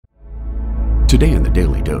Today in the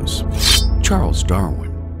Daily Dose, Charles Darwin.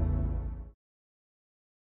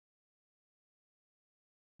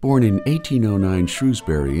 Born in 1809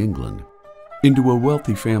 Shrewsbury, England, into a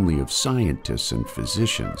wealthy family of scientists and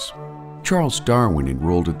physicians, Charles Darwin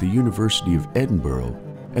enrolled at the University of Edinburgh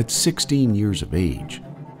at 16 years of age,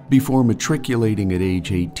 before matriculating at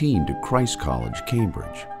age 18 to Christ's College,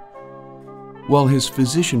 Cambridge. While his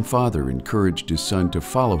physician father encouraged his son to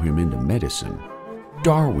follow him into medicine,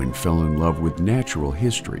 Darwin fell in love with natural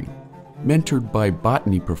history, mentored by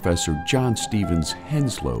botany professor John Stevens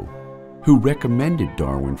Henslow, who recommended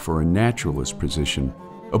Darwin for a naturalist position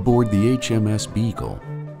aboard the HMS Beagle,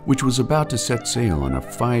 which was about to set sail on a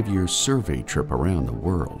 5-year survey trip around the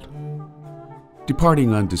world.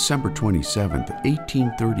 Departing on December 27,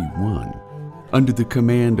 1831, under the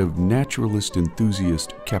command of naturalist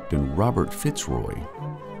enthusiast Captain Robert FitzRoy,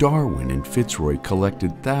 Darwin and FitzRoy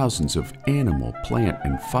collected thousands of animal, plant,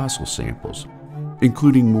 and fossil samples,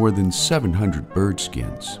 including more than 700 bird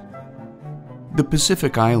skins. The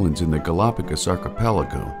Pacific Islands in the Galapagos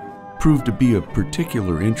archipelago proved to be of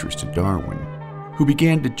particular interest to Darwin, who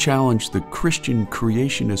began to challenge the Christian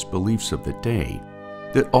creationist beliefs of the day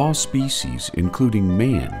that all species, including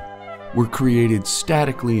man, were created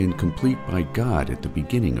statically and complete by God at the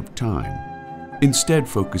beginning of time, instead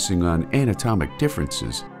focusing on anatomic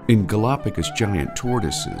differences in Galapagos giant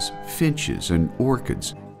tortoises, finches, and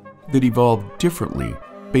orchids that evolved differently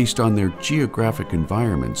based on their geographic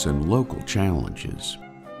environments and local challenges.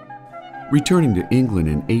 Returning to England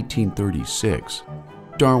in 1836,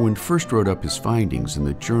 Darwin first wrote up his findings in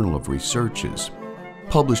the Journal of Researches,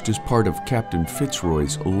 published as part of Captain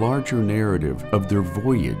FitzRoy's larger narrative of their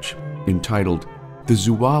voyage entitled The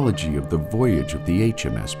Zoology of the Voyage of the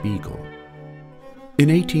HMS Beagle. In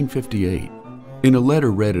 1858, in a letter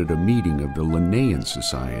read at a meeting of the Linnaean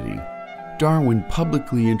Society, Darwin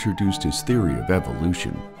publicly introduced his theory of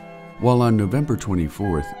evolution, while on November 24,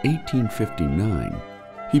 1859,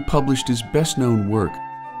 he published his best-known work,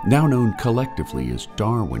 now known collectively as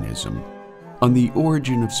Darwinism, on the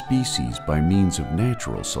origin of species by means of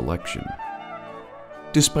natural selection.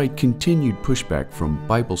 Despite continued pushback from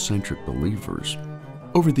Bible-centric believers,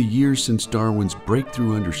 over the years since Darwin's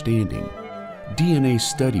breakthrough understanding, DNA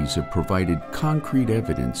studies have provided concrete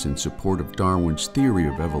evidence in support of Darwin's theory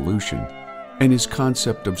of evolution and his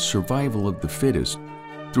concept of survival of the fittest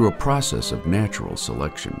through a process of natural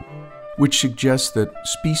selection, which suggests that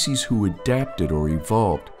species who adapted or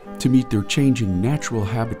evolved to meet their changing natural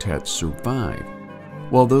habitats survive,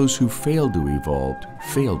 while those who failed to evolve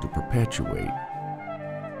failed to perpetuate.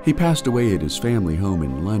 He passed away at his family home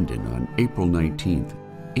in London on April 19,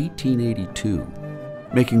 1882,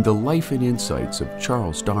 making the life and insights of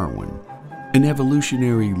Charles Darwin an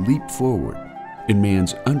evolutionary leap forward in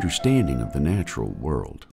man's understanding of the natural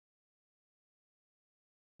world.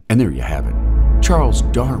 And there you have it, Charles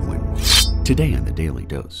Darwin, today on the Daily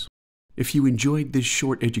Dose. If you enjoyed this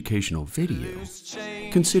short educational video,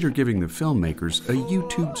 consider giving the filmmakers a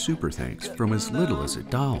YouTube super thanks from as little as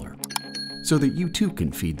 $1, so that you too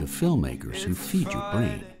can feed the filmmakers who feed your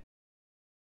brain.